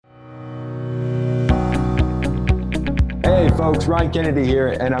Hey folks, Ryan Kennedy here,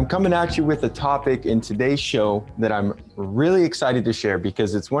 and I'm coming at you with a topic in today's show that I'm really excited to share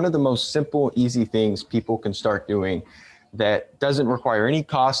because it's one of the most simple, easy things people can start doing that doesn't require any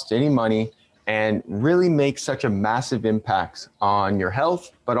cost, any money, and really makes such a massive impact on your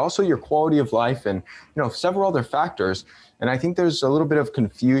health, but also your quality of life and several other factors. And I think there's a little bit of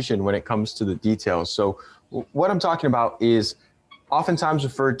confusion when it comes to the details. So what I'm talking about is oftentimes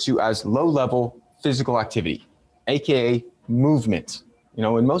referred to as low-level physical activity, aka movement.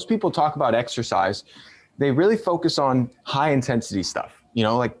 When most people talk about exercise, they really focus on high intensity stuff,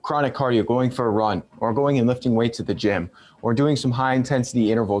 like chronic cardio, going for a run or going and lifting weights at the gym or doing some high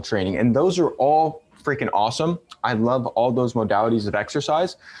intensity interval training. And those are all freaking awesome. I love all those modalities of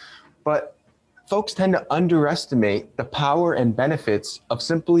exercise, but folks tend to underestimate the power and benefits of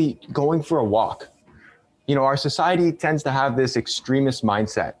simply going for a walk. Our society tends to have this extremist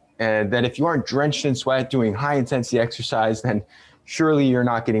mindset, and that if you aren't drenched in sweat doing high intensity exercise, then surely you're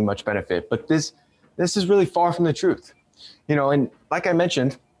not getting much benefit. But this is really far from the truth. And like I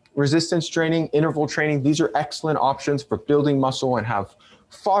mentioned, resistance training, interval training, these are excellent options for building muscle and have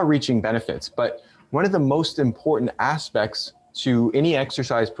far-reaching benefits. But one of the most important aspects to any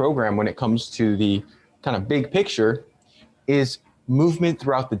exercise program when it comes to the kind of big picture is movement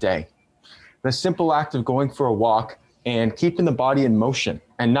throughout the day. The simple act of going for a walk and keeping the body in motion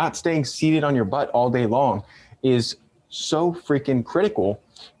and not staying seated on your butt all day long is so freaking critical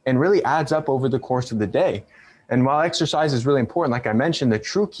and really adds up over the course of the day. And while exercise is really important, like I mentioned, the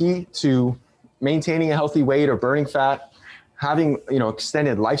true key to maintaining a healthy weight or burning fat, having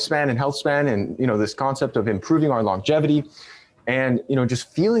extended lifespan and health span, and this concept of improving our longevity, and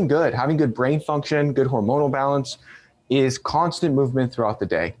just feeling good, having good brain function, good hormonal balance, is constant movement throughout the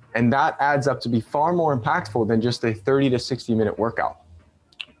day. And that adds up to be far more impactful than just a 30 to 60 minute workout.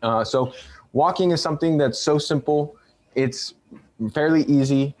 So walking is something that's so simple, it's fairly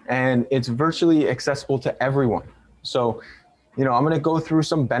easy, and it's virtually accessible to everyone. So, I'm gonna go through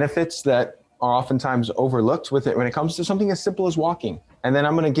some benefits that are oftentimes overlooked with it when it comes to something as simple as walking. And then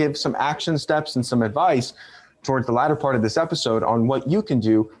I'm gonna give some action steps and some advice towards the latter part of this episode on what you can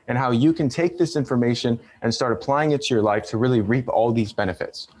do and how you can take this information and start applying it to your life to really reap all these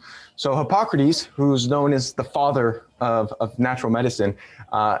benefits. So Hippocrates, who's known as the father of natural medicine,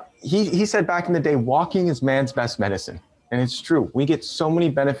 he said back in the day, walking is man's best medicine. And it's true. We get so many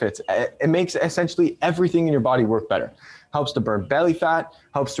benefits. It makes essentially everything in your body work better. Helps to burn belly fat,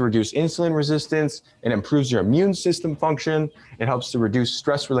 helps to reduce insulin resistance, it improves your immune system function, it helps to reduce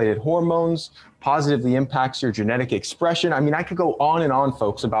stress-related hormones, positively impacts your genetic expression. I mean, I could go on and on,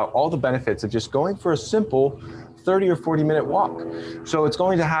 folks, about all the benefits of just going for a simple 30 or 40-minute walk. So it's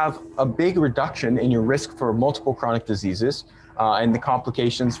going to have a big reduction in your risk for multiple chronic diseases and the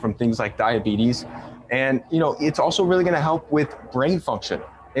complications from things like diabetes. And, it's also really going to help with brain function.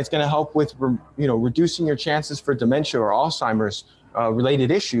 It's going to help with, reducing your chances for dementia or Alzheimer's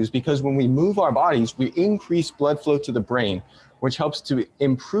related issues, because when we move our bodies, we increase blood flow to the brain, which helps to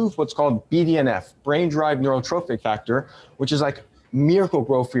improve what's called BDNF, brain-derived neurotrophic factor, which is like miracle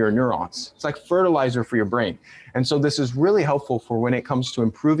grow for your neurons. It's like fertilizer for your brain. And so this is really helpful for when it comes to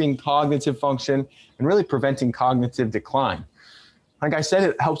improving cognitive function and really preventing cognitive decline. Like I said,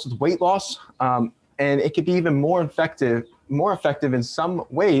 it helps with weight loss, and it could be even more effective in some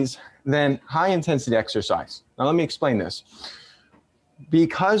ways than high intensity exercise. Now, let me explain this.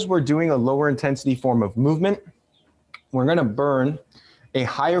 Because we're doing a lower intensity form of movement, we're gonna burn a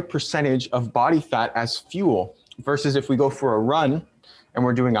higher percentage of body fat as fuel versus if we go for a run and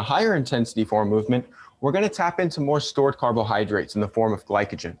we're doing a higher intensity form of movement, we're gonna tap into more stored carbohydrates in the form of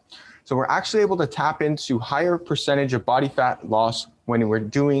glycogen. So we're actually able to tap into higher percentage of body fat loss when we're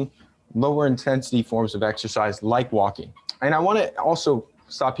doing lower intensity forms of exercise like walking. And I want to also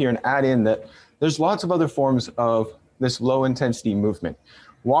stop here and add in that there's lots of other forms of this low intensity movement.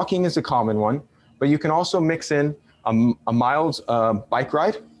 Walking is a common one, but you can also mix in a mild bike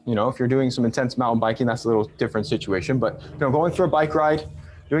ride. If you're doing some intense mountain biking, that's a little different situation, but going for a bike ride,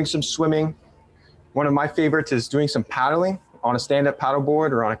 doing some swimming. One of my favorites is doing some paddling on a stand-up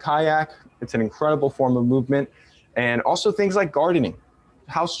paddleboard or on a kayak. It's an incredible form of movement. And also things like gardening,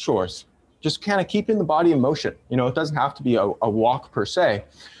 house chores, just kind of keeping the body in motion. It doesn't have to be a walk per se.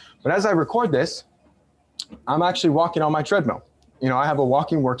 But as I record this, I'm actually walking on my treadmill. I have a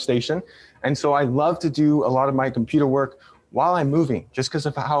walking workstation. And so I love to do a lot of my computer work while I'm moving, just because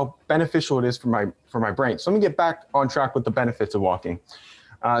of how beneficial it is for my brain. So let me get back on track with the benefits of walking.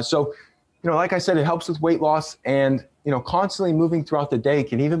 Like I said, it helps with weight loss, and constantly moving throughout the day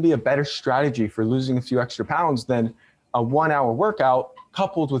can even be a better strategy for losing a few extra pounds than a 1 hour workout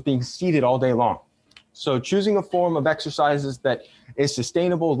coupled with being seated all day long. So choosing a form of exercises that is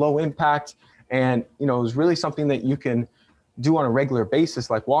sustainable, low impact, and is really something that you can do on a regular basis,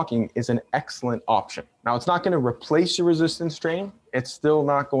 like walking, is an excellent option. Now, it's not going to replace your resistance training. It's still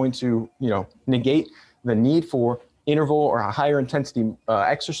not going to negate the need for interval or a higher intensity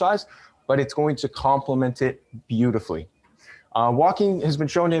exercise, but it's going to complement it beautifully. Walking has been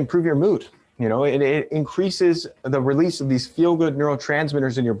shown to improve your mood. It increases the release of these feel-good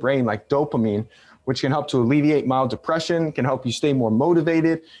neurotransmitters in your brain, like dopamine, which can help to alleviate mild depression, can help you stay more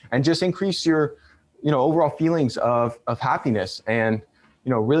motivated, and just increase your overall feelings of happiness, and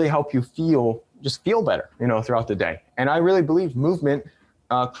really help you feel better throughout the day. And I really believe movement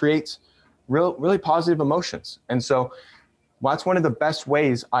creates really positive emotions. And so that's one of the best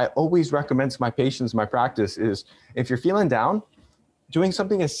ways I always recommend to my patients in my practice is, if you're feeling down, doing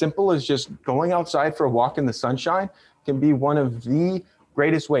something as simple as just going outside for a walk in the sunshine can be one of the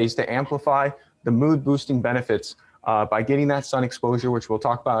greatest ways to amplify the mood boosting benefits by getting that sun exposure, which we'll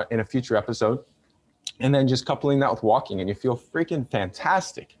talk about in a future episode. And then just coupling that with walking, and you feel freaking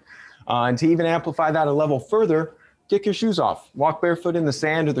fantastic. And to even amplify that a level further, kick your shoes off, walk barefoot in the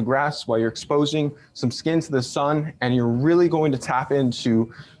sand or the grass while you're exposing some skin to the sun, and you're really going to tap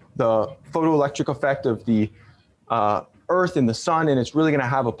into the photoelectric effect of the earth and the sun, and it's really going to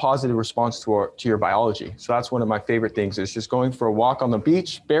have a positive response to your biology. So that's one of my favorite things, is just going for a walk on the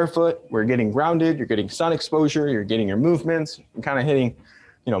beach barefoot. We're getting grounded, you're getting sun exposure, you're getting your movements, and kind of hitting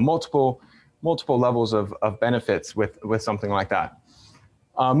multiple levels of benefits with something like that.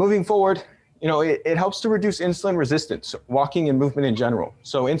 Moving forward, it helps to reduce insulin resistance, walking and movement in general.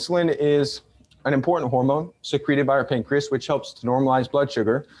 So insulin is an important hormone secreted by our pancreas, which helps to normalize blood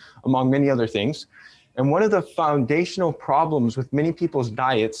sugar, among many other things. And one of the foundational problems with many people's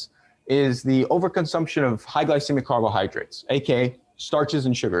diets is the overconsumption of high glycemic carbohydrates, aka starches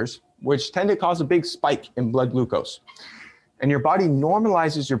and sugars, which tend to cause a big spike in blood glucose. And your body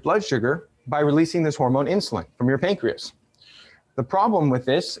normalizes your blood sugar by releasing this hormone insulin from your pancreas. The problem with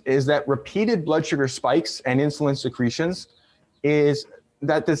this is that repeated blood sugar spikes and insulin secretions is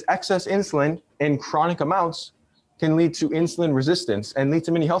that this excess insulin in chronic amounts can lead to insulin resistance and lead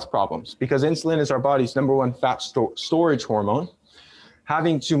to many health problems, because insulin is our body's #1 fat storage hormone.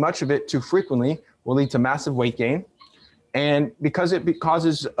 Having too much of it too frequently will lead to massive weight gain. And because it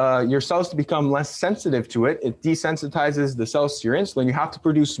causes your cells to become less sensitive to it, it desensitizes the cells to your insulin. You have to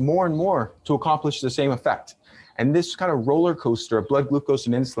produce more and more to accomplish the same effect. And this kind of roller coaster of blood glucose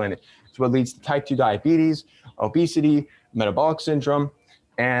and insulin is what leads to type 2 diabetes, obesity, metabolic syndrome.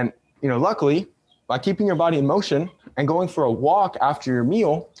 And luckily, by keeping your body in motion and going for a walk after your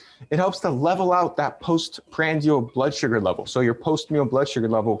meal, it helps to level out that postprandial blood sugar level. So your post-meal blood sugar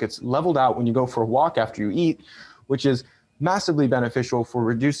level gets leveled out when you go for a walk after you eat, which is massively beneficial for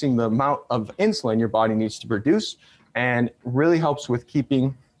reducing the amount of insulin your body needs to produce, and really helps with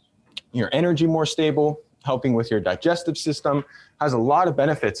keeping your energy more stable, helping with your digestive system, has a lot of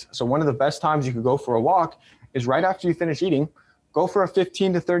benefits. So one of the best times you could go for a walk is right after you finish eating. Go for a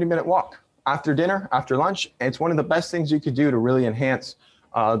 15 to 30 minute walk. After dinner, after lunch, it's one of the best things you could do to really enhance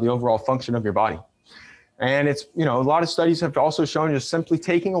the overall function of your body. And it's, a lot of studies have also shown just simply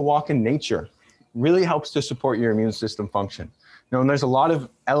taking a walk in nature really helps to support your immune system function. And there's a lot of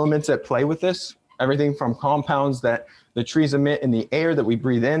elements at play with this, everything from compounds that the trees emit in the air that we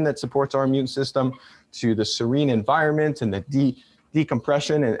breathe in that supports our immune system, to the serene environment and the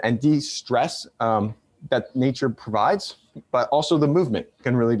decompression and de-stress that nature provides, but also the movement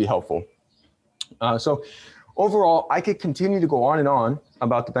can really be helpful. So overall, I could continue to go on and on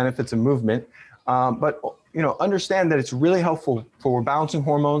about the benefits of movement, but understand that it's really helpful for balancing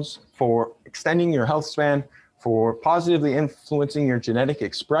hormones, for extending your health span, for positively influencing your genetic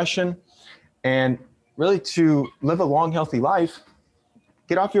expression, and really to live a long, healthy life.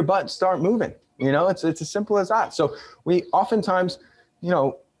 Get off your butt and start moving. It's as simple as that. So we oftentimes,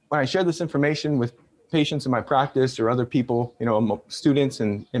 when I share this information with patients in my practice or other people, students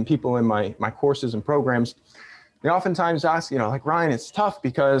and people in my courses and programs, they oftentimes ask, like, Ryan, it's tough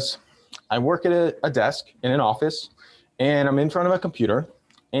because I work at a desk in an office and I'm in front of a computer,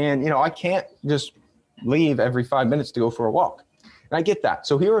 and, I can't just leave every 5 minutes to go for a walk. And I get that.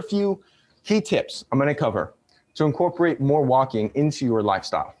 So here are a few key tips I'm going to cover to incorporate more walking into your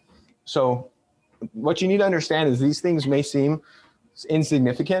lifestyle. So what you need to understand is these things may seem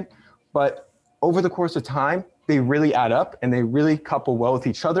insignificant, but over the course of time, they really add up and they really couple well with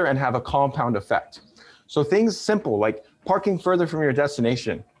each other and have a compound effect. So things simple like parking further from your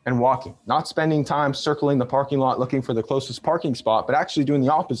destination and walking, not spending time circling the parking lot looking for the closest parking spot, but actually doing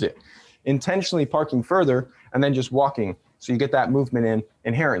the opposite, intentionally parking further and then just walking so you get that movement in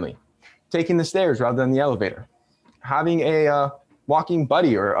inherently. taking the stairs rather than the elevator, having a walking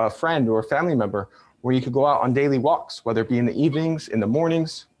buddy or a friend or a family member where you could go out on daily walks, whether it be in the evenings, in the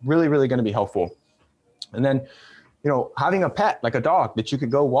mornings, really, really going to be helpful. And then, having a pet like a dog that you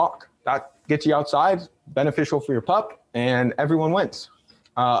could go walk, that gets you outside, beneficial for your pup, and everyone wins.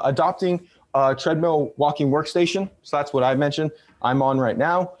 Adopting a treadmill walking workstation. So that's what I mentioned. I'm on right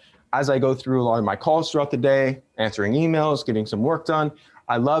now. As I go through a lot of my calls throughout the day, answering emails, getting some work done,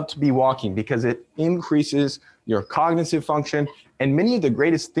 I love to be walking because it increases your cognitive function. And many of the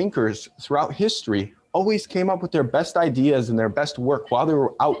greatest thinkers throughout history always came up with their best ideas and their best work while they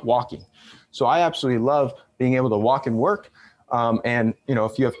were out walking. So I absolutely love being able to walk and work. And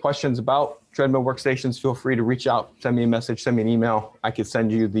if you have questions about treadmill workstations, feel free to reach out, send me a message, send me an email. I could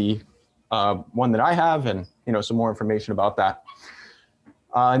send you the one that I have and some more information about that.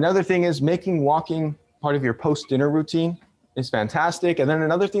 Another thing is making walking part of your post-dinner routine is fantastic. And then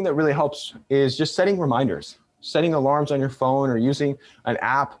another thing that really helps is just setting reminders, setting alarms on your phone or using an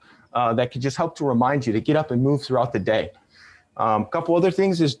app that could just help to remind you to get up and move throughout the day. A couple other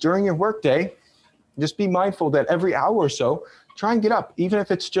things is during your workday, just be mindful that every hour or so, try and get up, even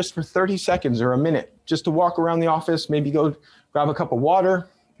if it's just for 30 seconds or a minute, just to walk around the office, maybe go grab a cup of water,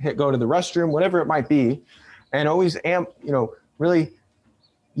 go to the restroom, whatever it might be, and always really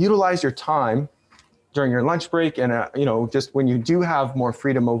utilize your time during your lunch break and just when you do have more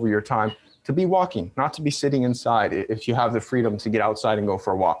freedom over your time to be walking, not to be sitting inside if you have the freedom to get outside and go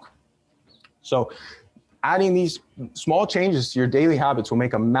for a walk. So adding these small changes to your daily habits will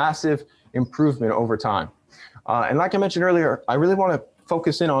make a massive improvement over time. And like I mentioned earlier, I really want to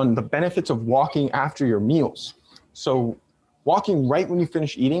focus in on the benefits of walking after your meals. So walking right when you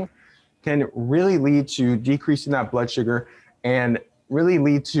finish eating can really lead to decreasing that blood sugar and really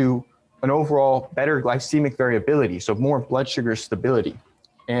lead to an overall better glycemic variability, so more blood sugar stability.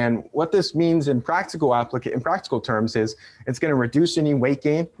 And what this means in practical terms is it's going to reduce any weight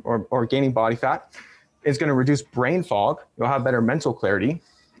gain or gaining body fat. It's going to reduce brain fog. You'll have better mental clarity.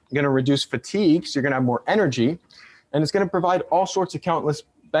 You're going to reduce fatigue, so you're going to have more energy. And it's going to provide all sorts of countless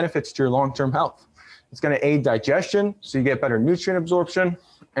benefits to your long-term health. It's going to aid digestion, so you get better nutrient absorption.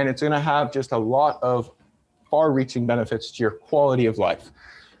 And it's going to have just a lot of far-reaching benefits to your quality of life.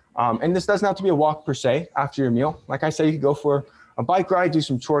 And this doesn't have to be a walk per se after your meal. Like I said, you could go for a bike ride, do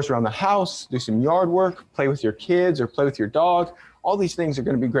some chores around the house, do some yard work, play with your kids or play with your dog. All these things are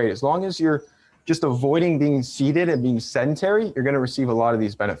going to be great. As long as you're just avoiding being seated and being sedentary, you're going to receive a lot of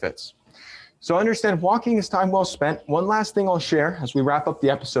these benefits. So understand walking is time well spent. One last thing I'll share as we wrap up the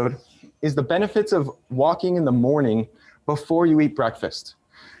episode is the benefits of walking in the morning before you eat breakfast.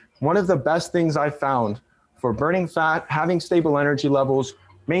 One of the best things I've found for burning fat, having stable energy levels,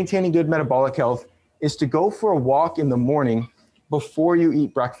 maintaining good metabolic health is to go for a walk in the morning before you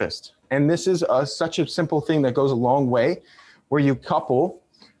eat breakfast. And this is such a simple thing that goes a long way, where you couple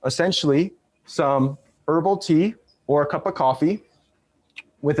essentially some herbal tea or a cup of coffee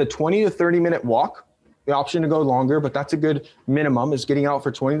with a 20 to 30 minute walk. The option to go longer, but that's a good minimum, is getting out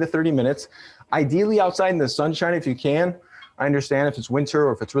for 20 to 30 minutes. Ideally outside in the sunshine if you can. I understand if it's winter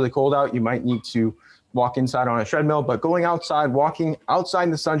or if it's really cold out, you might need to walk inside on a treadmill, but going outside, walking outside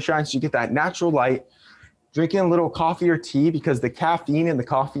in the sunshine so you get that natural light, drinking a little coffee or tea, because the caffeine in the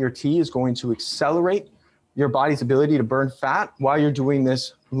coffee or tea is going to accelerate your body's ability to burn fat while you're doing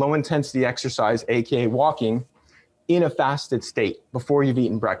this low intensity exercise, aka walking, in a fasted state before you've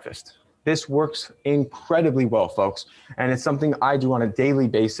eaten breakfast. This works incredibly well, folks, and it's something I do on a daily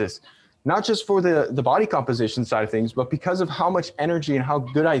basis, not just for the body composition side of things, but because of how much energy and how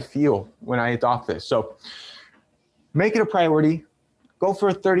good I feel when I adopt this. So make it a priority. Go for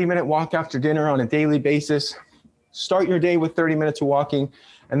a 30-minute walk after dinner on a daily basis. Start your day with 30 minutes of walking,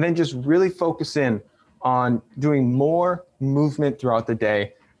 and then just really focus in on doing more movement throughout the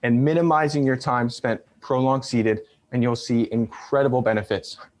day and minimizing your time spent prolonged seated, and you'll see incredible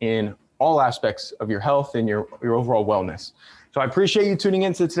benefits in all aspects of your health and your overall wellness. So I appreciate you tuning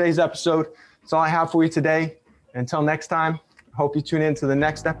into today's episode. That's all I have for you today. Until next time, hope you tune in to the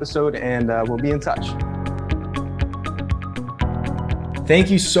next episode, and we'll be in touch. Thank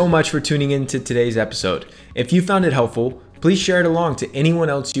you so much for tuning in to today's episode. If you found it helpful, please share it along to anyone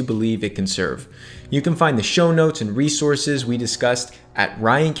else you believe it can serve. You can find the show notes and resources we discussed at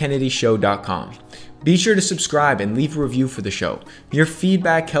ryankennedyshow.com. Be sure to subscribe and leave a review for the show. Your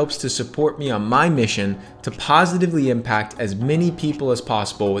feedback helps to support me on my mission to positively impact as many people as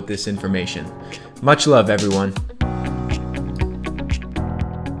possible with this information. Much love, everyone.